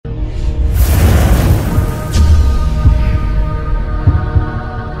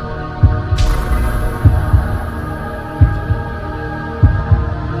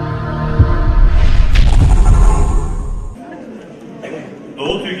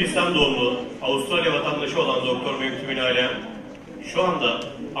Kürdistan doğumlu Avustralya vatandaşı olan Doktor MEMTİMİN şu anda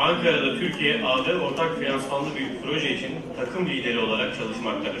Ankara'da Türkiye AD ortak finansmanlı bir proje için takım lideri olarak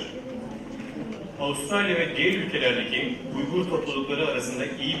çalışmaktadır. Avustralya ve diğer ülkelerdeki Uygur toplulukları arasında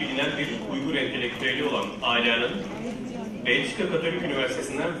iyi bilinen bir Uygur entelektüeli olan Ala'nın Belçika Katolik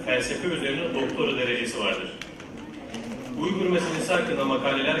Üniversitesi'nden felsefe üzerine doktora derecesi vardır. Uygur meselesi hakkında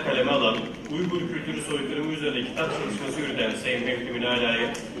makaleler kaleme alan, Uygur kültürü soykırımı üzerine kitap çalışması yürüten Sayın MEMTİMİN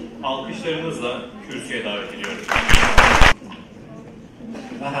alkışlarınızla kürsüye davet ediyorum.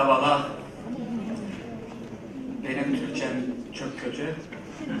 Merhabalar. Benim Türkçem çok kötü.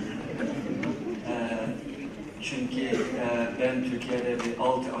 Çünkü ben Türkiye'de bir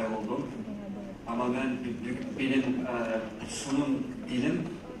 6 ay oldum. Ama benim sunum dilim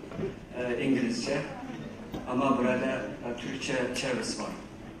İngilizce. Ama burada Türkçe çevirisi var.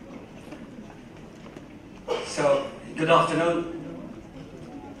 So, good afternoon.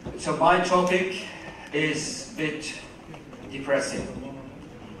 So my topic is a bit depressing.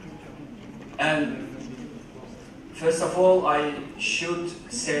 And first of all, I should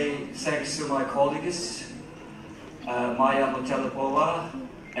say thanks to my colleagues, Maya Mutalipova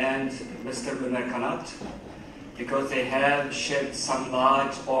and Mr. Ömer Kanat, because they have shed some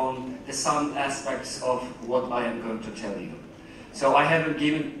light on some aspects of what I am going to tell you. So I haven't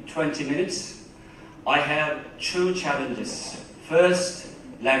given 20 minutes. I have two challenges. First,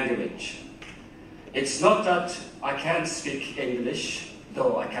 language. It's not that I can't speak English,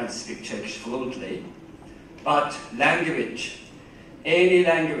 though I can't speak Turkish fluently, but language, any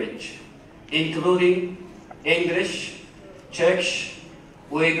language, including English, Turkish,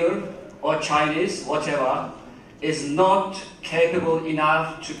 Uyghur, or Chinese, whatever, is not capable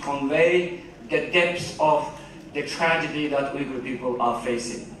enough to convey the depth of the tragedy that Uyghur people are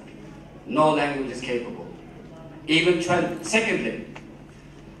facing. No language is capable. Secondly,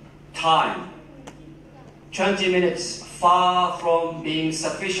 time. 20 minutes far from being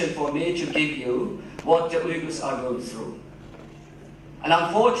sufficient for me to give you what the Uyghurs are going through. And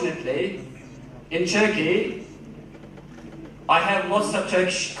unfortunately, in Turkey, I have lots of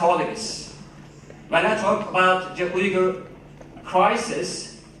Turkish colleagues. When I talk about the Uyghur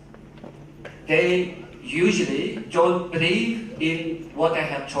crisis, they usually don't believe in what I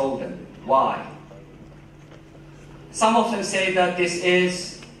have told them. Why? Some of them say that this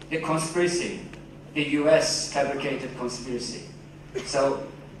is the conspiracy, the US fabricated conspiracy. So,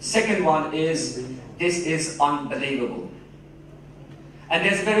 second one is, this is unbelievable. And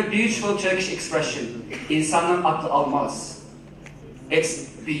there's a very beautiful Turkish expression, insanın aklı almaz.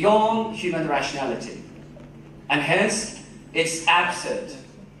 It's beyond human rationality. And hence, it's absurd.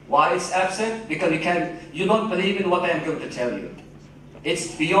 Why it's absurd? Because you don't believe in what I am going to tell you.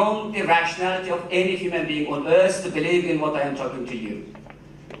 It's beyond the rationality of any human being on earth to believe in what I am talking to you.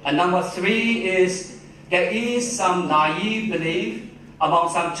 And number three is, there is some naive belief among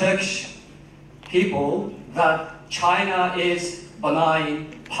some Turkish people that China is benign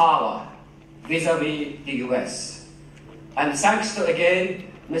power vis-a-vis the US. And thanks to, again,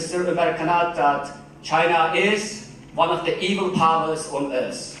 Mr. Ömer Kanat, that China is one of the evil powers on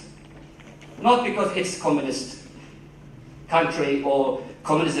earth. Not because it's a communist country or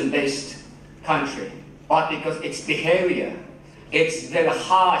communism-based country, but because its behavior, its very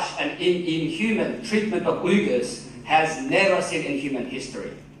harsh and inhuman treatment of Uyghurs has never seen in human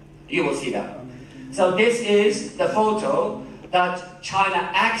history. You will see that. So this is the photo that China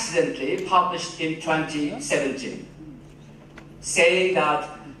accidentally published in 2017, saying that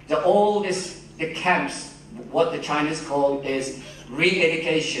the camps, what the Chinese call is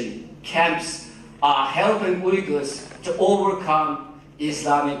re-education camps, are helping Uyghurs to overcome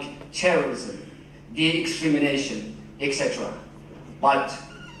Islamic terrorism, de-extermination, etc. But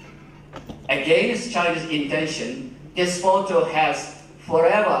against China's intention, this photo has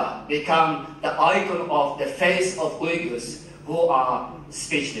forever become the icon of the face of Uyghurs who are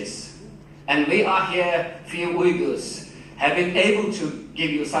speechless. And we are here, few Uyghurs, have been able to give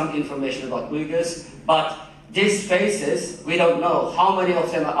you some information about Uyghurs, but these faces, we don't know how many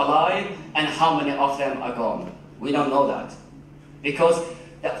of them are alive and how many of them are gone. We don't know that. Because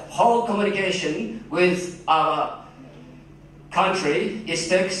the whole communication with our country,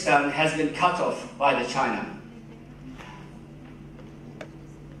 Turkestan, has been cut off by the China.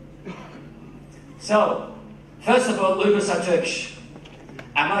 So, first of all, Uyghurs are Turkish.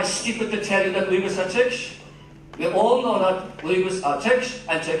 Am I stupid to tell you that Uyghurs are Turkish? We all know that Uyghurs are Turkish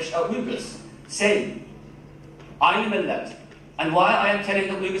and Turkish are Uyghurs. Same. Aynı millet. And why I am telling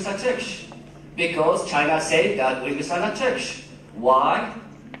the Uyghurs are Turkish? Because China said that Uyghurs are not Turkish. Why?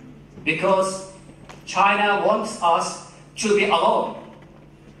 Because China wants us to be alone.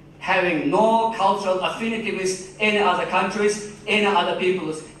 having no cultural affinity with any other countries, any other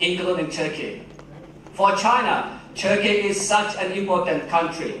peoples, including Turkey. For China, Turkey is such an important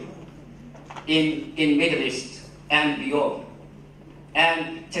country in Middle East and beyond.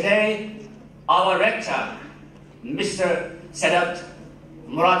 And today, our rector, Mr. Sedat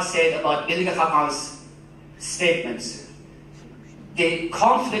Murad, said about Bilge Hakan's statements. The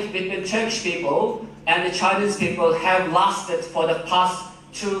conflict between Turkish people and the Chinese people have lasted for the past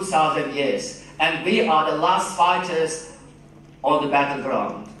 2,000 years. And we are the last fighters on the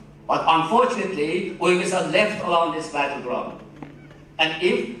battleground. But unfortunately, Uyghurs are left along this battleground. And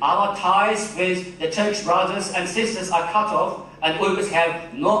if our ties with the Turkish brothers and sisters are cut off, and Uyghurs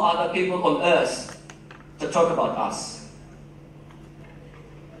have no other people on earth to talk about us.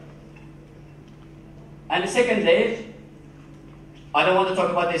 And secondly, I don't want to talk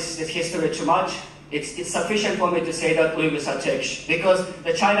about this history too much. It's sufficient for me to say that Uyghurs are Turkish, because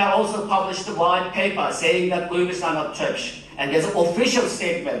the China also published a white paper saying that Uyghurs are not Turkish. And there's an official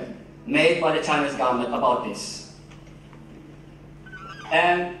statement made by the Chinese government about this.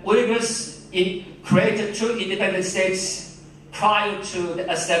 And Uyghurs created 2 independent states prior to the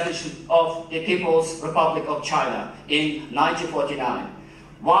establishment of the People's Republic of China in 1949.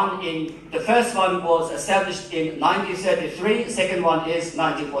 The first one was established in 1933, the second one is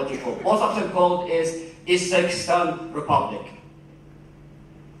 1944. Both of them called is East Turkestan Republic.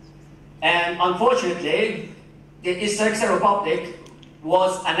 And unfortunately, the East Turkestan Republic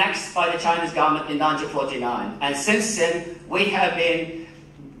was annexed by the Chinese government in 1949. And since then, we have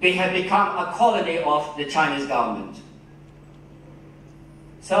become a colony of the Chinese government.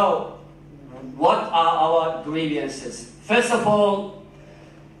 So, what are our grievances? First of all,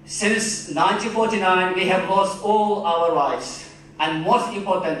 since 1949, we have lost all our rights. And most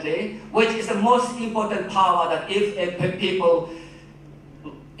importantly, which is the most important power, that if a people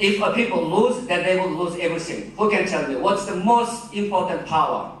lose, then they will lose everything. Who can tell me? What's the most important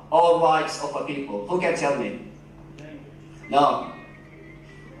power or rights of a people? Who can tell me? No.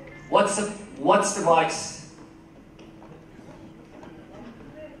 What's the rights?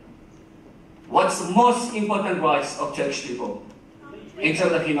 What's the most important rights of Turkish people in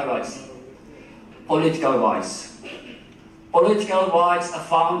terms of human rights? Political rights. Political rights are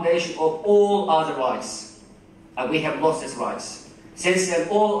foundation of all other rights. And we have lost these rights. Since then,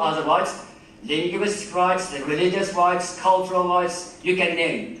 all other rights, linguistic rights, the religious rights, cultural rights, you can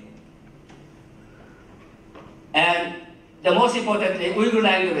name. And the most importantly, Uyghur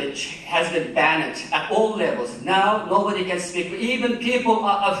language has been banned at all levels. Now, nobody can speak. Even people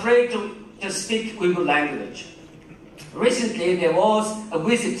are afraid to speak Uyghur language. Recently, there was a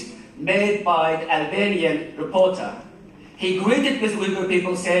visit made by the Albanian reporter. He greeted with Uyghur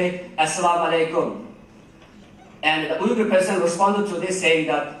people saying, Assalamu alaikum. And the Uyghur person responded to this saying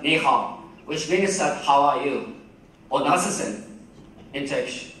that, Ni hao, which means that, how are you? Or nasılsın in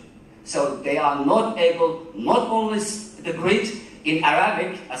Turkish. So they are not able, not only to greet in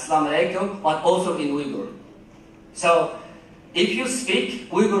Arabic, Assalamu alaikum, but also in Uyghur. So, if you speak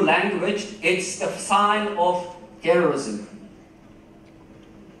Uyghur language, it's the sign of terrorism.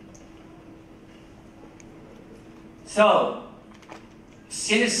 So,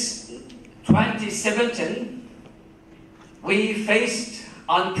 since 2017, we faced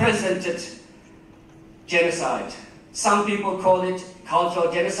unprecedented genocide. Some people call it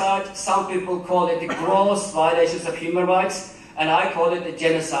cultural genocide, some people call it the gross violations of human rights, and I call it a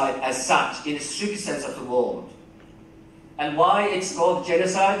genocide as such, in the strict sense of the word. And why it's called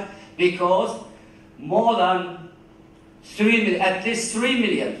genocide? Because more than 3 million, at least 3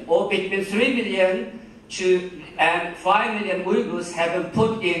 million, or between 3 million and 5 million Uyghurs have been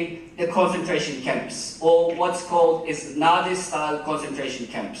put in the concentration camps, or what's called is Nazi-style concentration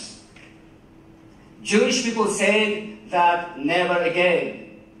camps. Jewish people say that never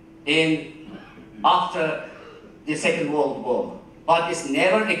again after the Second World War. But it's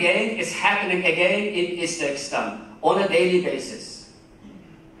never again, it's happening again in East Turkestan on a daily basis.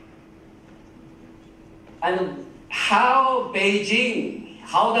 And how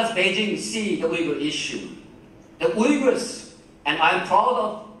does Beijing see the Uyghur issue? The Uyghurs, and I'm proud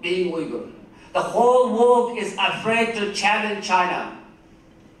of being Uyghur, the whole world is afraid to challenge China,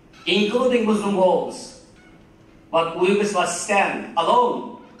 including Muslim worlds. But Uyghurs must stand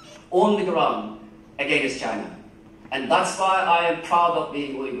alone on the ground against China. And that's why I am proud of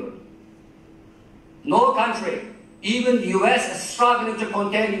being Uyghur. No country, even the US, is struggling to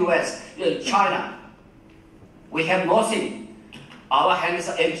contain China. We have nothing. Our hands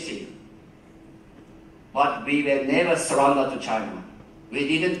are empty. But we will never surrender to China. We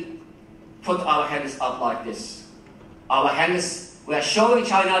didn't put our hands up like this. Our hands We are showing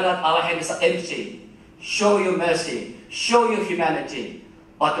China that our hands are empty. Show you mercy. Show you humanity.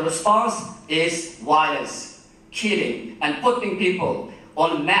 But the response is violence, killing, and putting people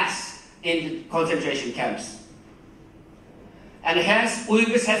en masse in concentration camps. And hence,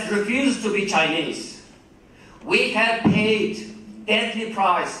 Uyghurs have refused to be Chinese. We have paid deadly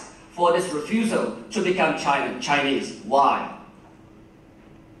price for this refusal to become Chinese. Why?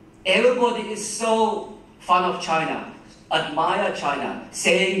 Everybody is so fond of China, admire China,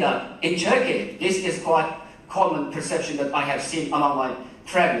 saying that in Turkey, this is quite common perception that I have seen among my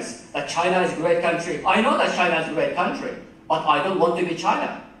friends, that China is a great country. I know that China is a great country, but I don't want to be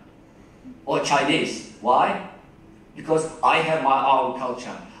China or Chinese. Why? Because I have my own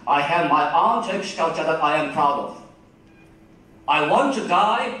culture. I have my own Turkish culture that I am proud of. I want to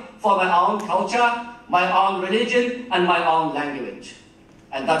die for my own culture, my own religion, and my own language.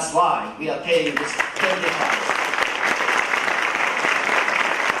 And that's why we are paying this deadly price.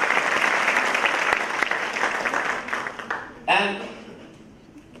 And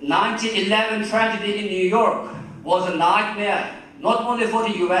 1911 tragedy in New York was a nightmare, not only for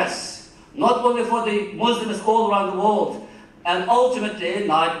the US, not only for the Muslims all around the world, and ultimately a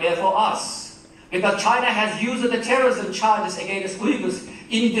nightmare for us. Because China has used the terrorism charges against Uyghurs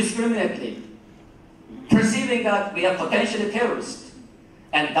indiscriminately, perceiving that we are potentially terrorists.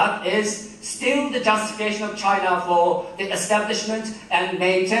 And that is still the justification of China for the establishment and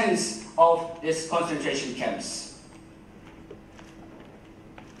maintenance of these concentration camps.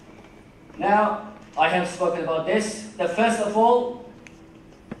 Now, I have spoken about this. First of all,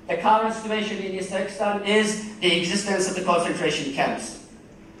 the current situation in East Turkestan is the existence of the concentration camps.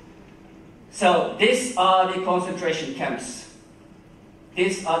 So, these are the concentration camps.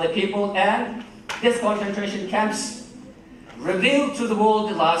 These are the people, and these concentration camps revealed to the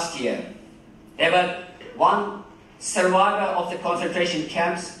world last year. There was one survivor of the concentration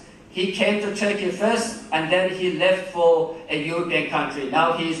camps. He came to Turkey first, and then he left for a European country.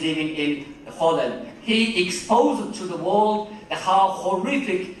 Now he is living in Holland. He exposed to the world how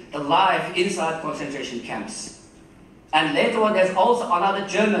horrific the life inside concentration camps. And later on, there's also another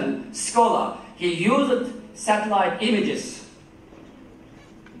German scholar. He used satellite images.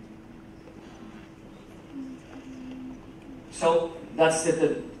 So that's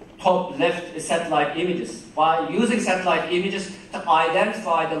the top left satellite images. By using satellite images to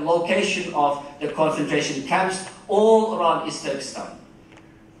identify the location of the concentration camps all around East Turkestan.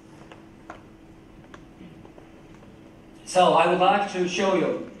 So I would like to show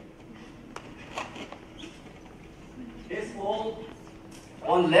you this wall.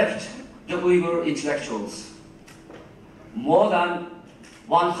 On left, the Uyghur intellectuals. More than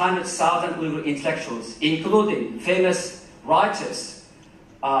 100,000 Uyghur intellectuals, including famous writers,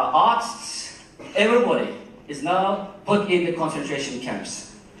 artists, everybody is now put in the concentration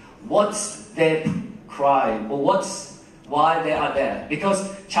camps. What's their crime, or why they are there? Because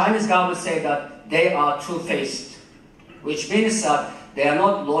Chinese government say that they are two-faced, which means that they are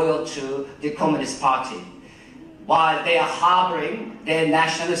not loyal to the Communist Party, while they are harboring their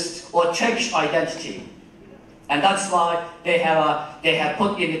nationalist or Turkish identity. And that's why they have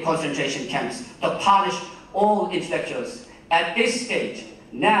put in the concentration camps to punish all intellectuals. At this stage,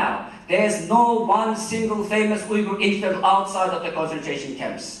 now, there's no one single famous Uyghur intellectual outside of the concentration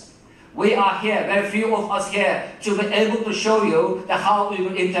camps. We are here, very few of us here, to be able to show you how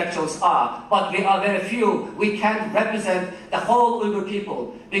Uyghur intellectuals are. But we are very few. We can't represent the whole Uyghur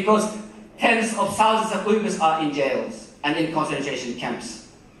people, because tens of thousands of Uyghurs are in jails and in concentration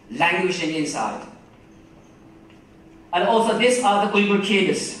camps, languishing inside. And also, these are the Uyghur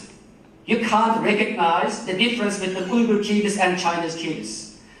kids. You can't recognize the difference between Uyghur kids and Chinese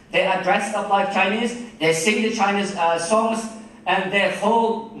kids. They are dressed up like Chinese, they sing the Chinese songs, and their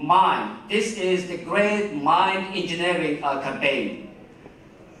whole mind. This is the great mind engineering campaign.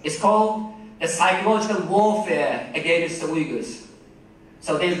 It's called the psychological warfare against the Uyghurs.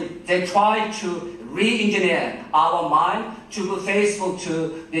 So they try to re-engineer our mind to be faithful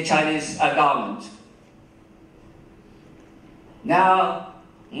to the Chinese government. Now,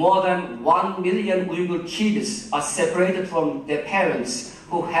 more than 1 million Uyghur kids are separated from their parents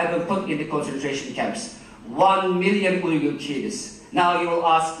who have been put in the concentration camps. 1 million Uyghur kids. Now you will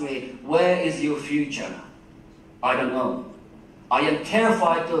ask me, where is your future? I don't know. I am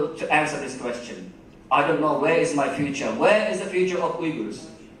terrified to answer this question. I don't know, where is my future? Where is the future of Uyghurs?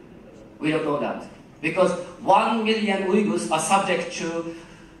 We don't know that. Because 1 million Uyghurs are subject to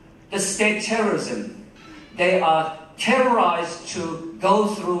the state terrorism. They are terrorized to go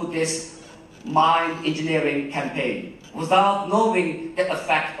through this mind engineering campaign without knowing the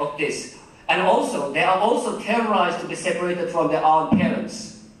effect of this. And also, they are also terrorized to be separated from their own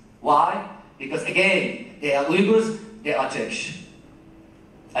parents. Why? Because again, they are Uyghurs, they are Turkish.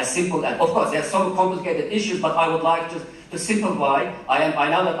 As simple as, of course, there are some complicated issues, but I would like to simplify. I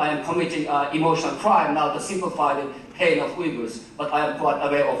know that I am committing emotional crime now to simplify the pain of Uyghurs, but I am quite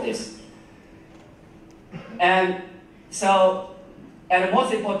aware of this. And so, and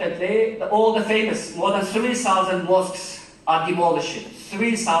most importantly, all the famous, more than 3,000 mosques are demolished.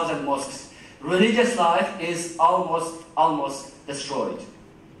 3,000 mosques. Religious life is almost destroyed.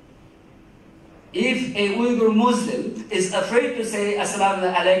 If a Uyghur Muslim is afraid to say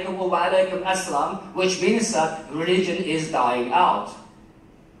Assalamu alaikum wa alaikum assalam, which means that religion is dying out.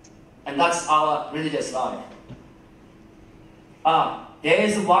 And that's our religious life. There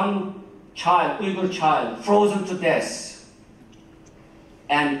is one child, Uyghur child, frozen to death.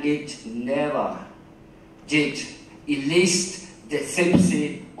 And it never did elicit the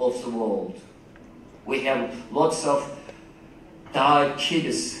sympathy of the world. We have lots of died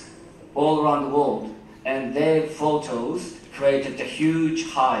kids all around the world, and their photos created a huge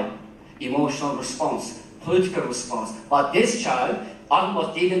hype, emotional response, political response. But this child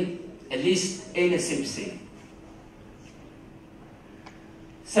almost didn't elicit any sympathy.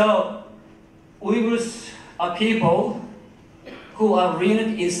 So, Uyghurs are people who are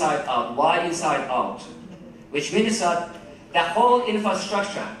ruined inside out. Why inside out? Which means that the whole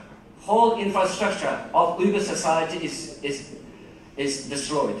infrastructure of Uyghur society is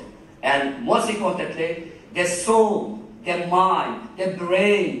destroyed. And most importantly, their soul, their mind, their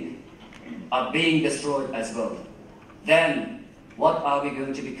brain are being destroyed as well. Then, what are we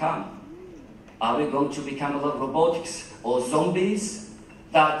going to become? Are we going to become a lot of robotics or zombies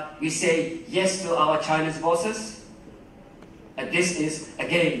that we say yes to our Chinese bosses? And this is,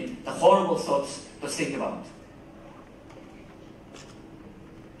 again, the horrible thoughts to think about.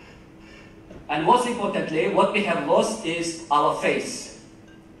 And most importantly, what we have lost is our faith,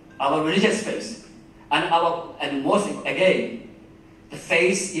 our religious faith, and most again, the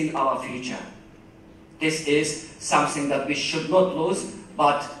faith in our future. This is something that we should not lose,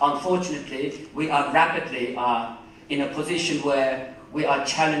 but unfortunately, we are rapidly in a position where we are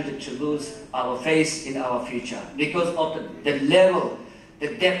challenged to lose our faith in our future because of the level,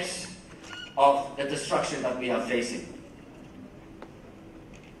 the depth of the destruction that we are facing.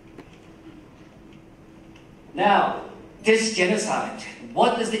 Now, this genocide,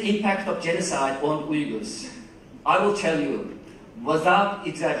 what is the impact of genocide on Uyghurs? I will tell you, without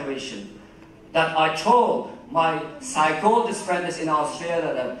exaggeration, that I told my psychologist friends in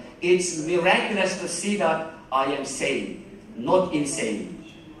Australia that it's miraculous to see that I am sane, not insane.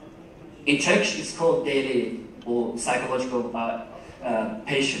 In Turkish, it's called deli or psychological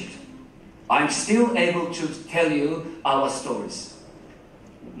patient. I'm still able to tell you our stories.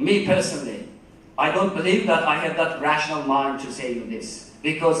 Me personally, I don't believe that I have that rational mind to say you this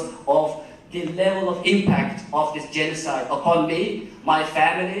because of the level of impact of this genocide upon me, my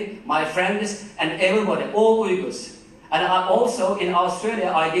family, my friends, and everybody, all Uyghurs. And also in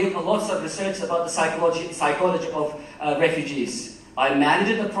Australia, I did lots of research about the psychology of refugees. I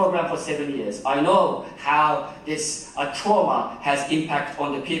managed the program for 7 years. I know how this trauma has impact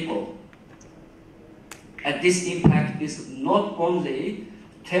on the people. And this impact is not only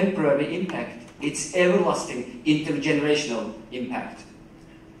temporary impact, it's everlasting, intergenerational impact.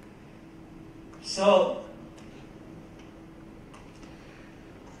 So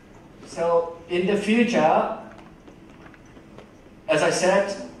in the future, as I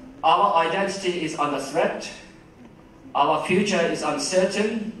said, our identity is under threat, our future is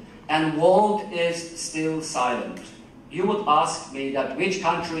uncertain, and world is still silent. You would ask me that which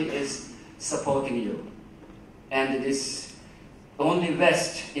country is supporting you? And it is only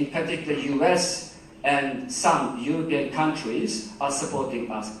West, in particular US and some European countries are supporting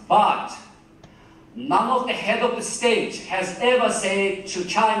us. But none of the head of the state has ever said to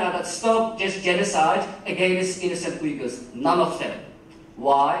China that stop this genocide against innocent Uyghurs. None of them.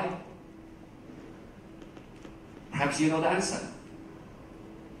 Why? Perhaps you know the answer.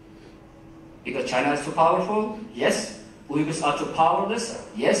 Because China is too powerful? Yes. Uyghurs are too powerless?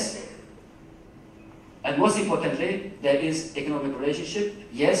 Yes. And most importantly, there is economic relationship?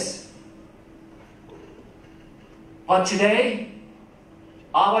 Yes. But today,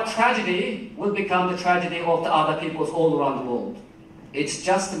 our tragedy will become the tragedy of the other peoples all around the world. It's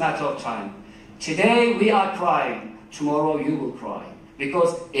just a matter of time. Today we are crying, tomorrow you will cry.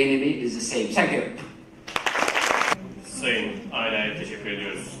 Because enemy is the same. Thank you. Sayın Aila'ya teşekkür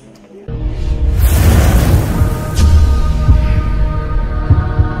ediyoruz.